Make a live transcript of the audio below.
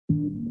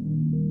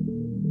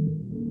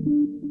Ay,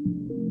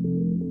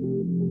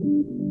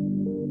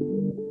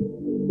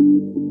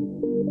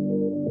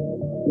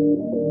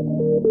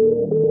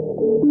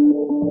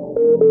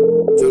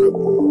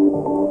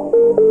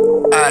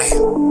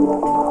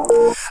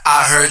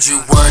 I heard you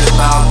worried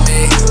about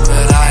me,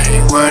 but I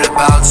ain't worried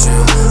about you.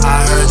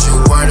 I heard you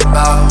worried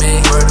about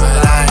me,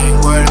 but I ain't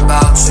worried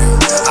about you.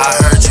 I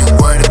heard you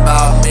worried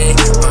about me,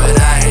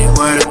 but I ain't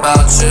worried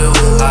about you.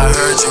 I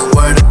heard you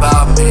worried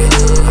about me,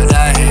 but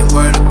I ain't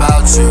worried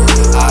about you.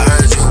 I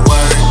heard you worried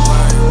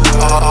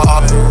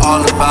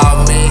all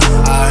about me.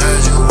 I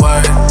heard you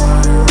worried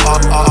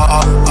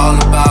all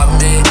about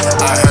me.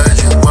 I heard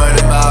you worried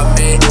about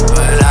me,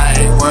 but I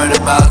ain't worried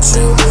about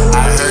you.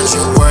 I heard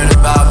you worried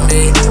about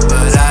me,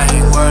 but I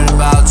ain't worried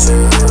about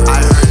you.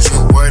 I heard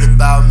you worried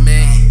about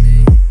me,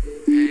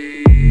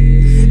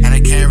 and I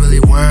can't really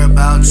worry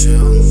about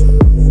you.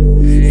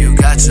 You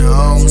got your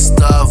own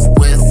stuff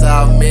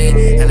without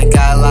me, and I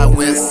got a lot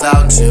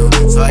without you.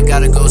 So I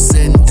gotta go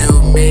sit and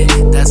do me.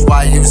 That's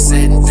why you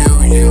sit and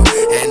do you.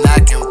 And I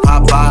can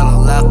pop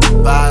bottle after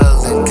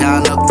bottle and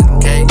count up the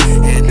cake.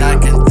 And I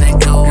can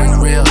think who is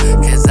real,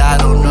 cause I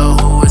don't know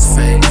who is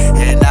fake.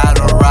 And I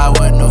don't ride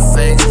with no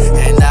fakes,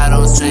 and I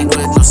don't drink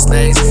with no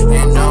snakes.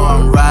 You know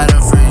I'm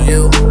riding for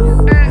you.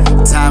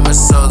 Time is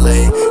so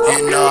late.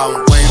 You know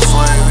I'm waiting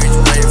for you,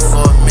 waiting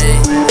for me.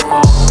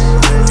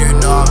 You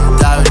know I'm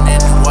diving in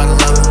the water,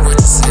 loving what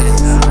you say.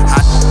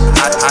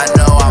 I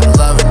know I'm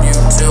loving you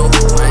too,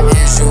 but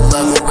is you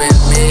loving with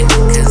me?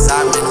 Cause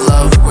I'm in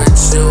love with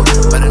you,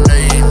 but I know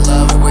you ain't in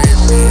love with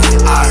me.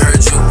 I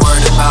heard you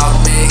worried about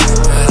me,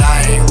 but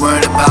I ain't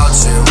worried about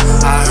you.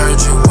 I heard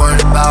you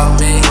worried about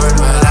me,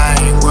 but I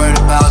ain't worried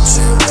about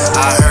you.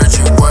 I heard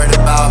you worried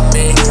about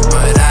me,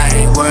 but I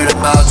ain't worried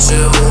about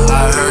you.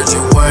 I heard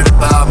you worried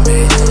about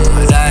me,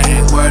 but I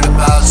ain't worried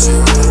about you.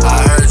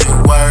 I heard you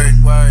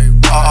worried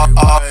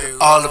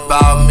all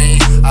about me.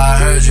 I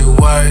heard you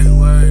worried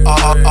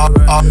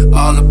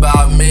all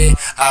about me.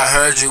 I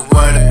heard you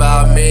worried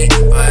about me,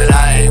 but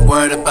I ain't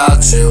worried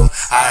about you.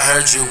 I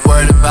heard you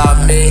worried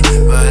about me,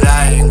 but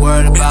I ain't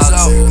worried about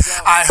you.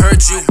 I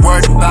heard you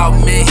worried about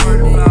me.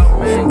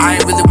 I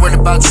ain't really worried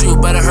about you,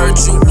 but I heard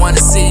you wanna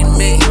see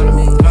me.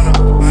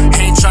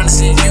 Ain't tryna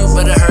see you,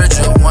 but I heard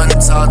you wanna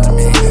talk to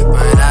me.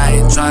 But I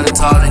ain't tryna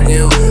talk to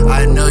you.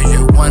 I know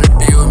you wanna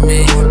be with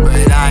me,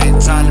 but I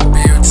ain't tryna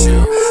be with you.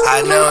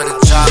 I know the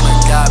drama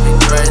got me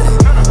crazy.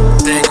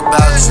 Think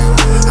about you.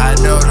 I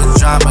know the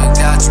drama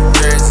got you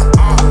crazy.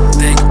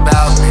 Think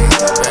about me,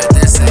 but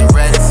this ain't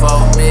ready for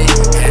me,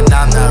 and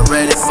I'm not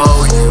ready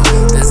for you.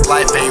 This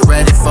life ain't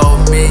ready for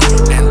me,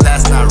 and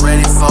that's not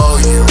ready for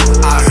you.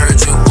 I heard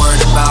you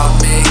worried about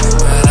me,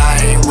 but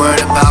I ain't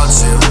worried about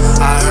you.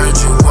 I heard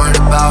you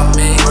worried about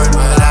me,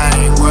 but I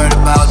ain't worried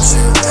about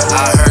you.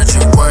 I heard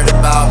you worried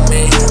about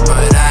me,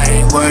 but I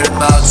ain't worried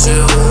about you.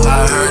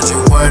 I heard you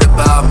worried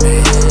about me,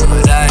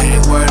 but I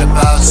ain't worried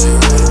about you.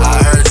 I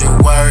heard you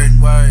worried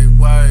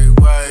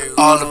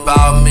all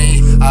about me.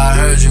 I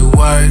heard you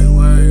worried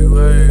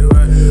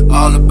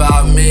all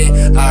about me.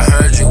 I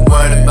heard you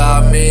worried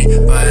about me,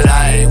 but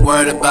I ain't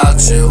worried about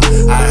you.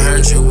 I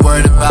heard you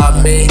worried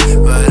about me,